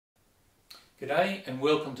G'day and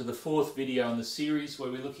welcome to the fourth video in the series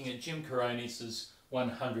where we're looking at Jim Coroneos'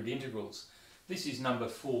 100 integrals. This is number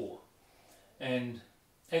 4, and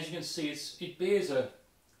as you can see it bears a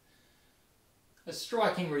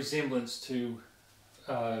striking resemblance to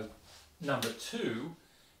number 2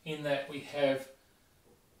 in that we have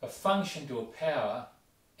a function to a power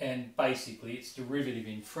and basically its derivative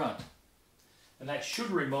in front. And that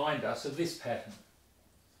should remind us of this pattern.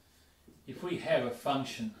 If we have a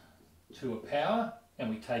function to a power and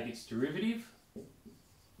we take its derivative,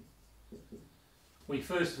 we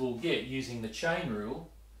first of all get, using the chain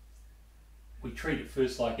rule, we treat it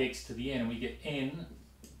first like x to the n and we get n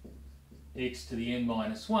x to the n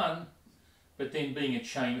minus 1, but then being a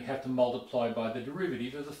chain we have to multiply by the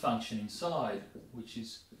derivative of the function inside, which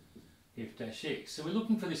is f dash x. So we're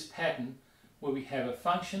looking for this pattern where we have a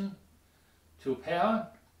function to a power,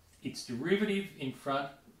 its derivative in front,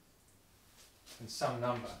 and some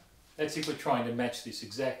number. That's if we're trying to match this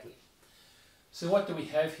exactly. So what do we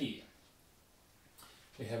have here?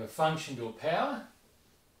 We have a function to a power.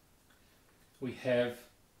 We have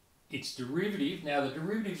its derivative. Now the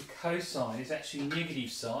derivative of cosine is actually negative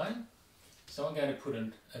sign. So I'm going to put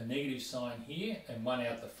a negative sign here and one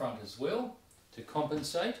out the front as well to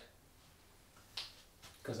compensate,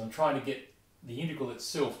 because I'm trying to get the integral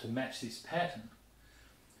itself to match this pattern.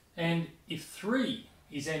 And if 3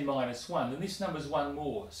 is n minus 1, then this number is one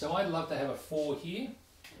more. So I'd love to have a 4 here,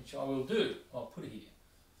 which I will do. I'll put it here.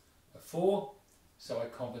 A 4, so I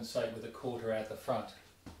compensate with a quarter out the front.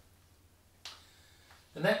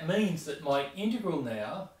 And that means that my integral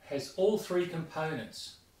now has all three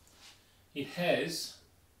components. It has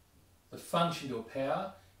the function to a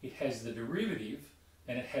power, it has the derivative,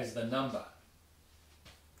 and it has the number.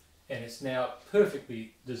 And it's now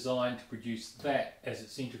perfectly designed to produce that as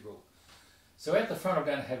its integral. So at the front I'm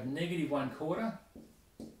going to have negative 1/4,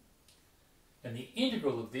 and the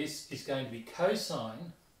integral of this is going to be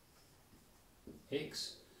cosine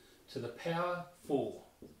x to the power 4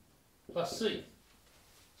 plus c.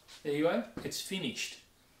 There you go, it's finished.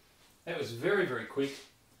 That was very, very quick,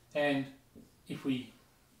 and if we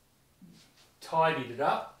tidied it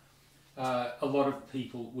up, a lot of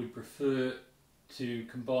people would prefer to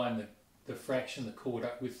combine the fraction, the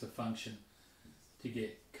quarter, with the function to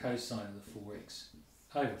get cosine of the 4x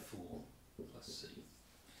over 4 plus c.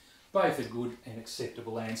 Both are good and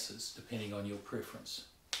acceptable answers depending on your preference.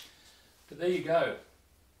 But there you go.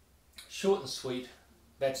 Short and sweet,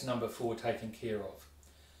 that's number 4 taken care of.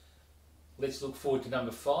 Let's look forward to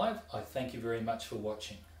number 5. I thank you very much for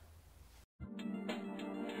watching.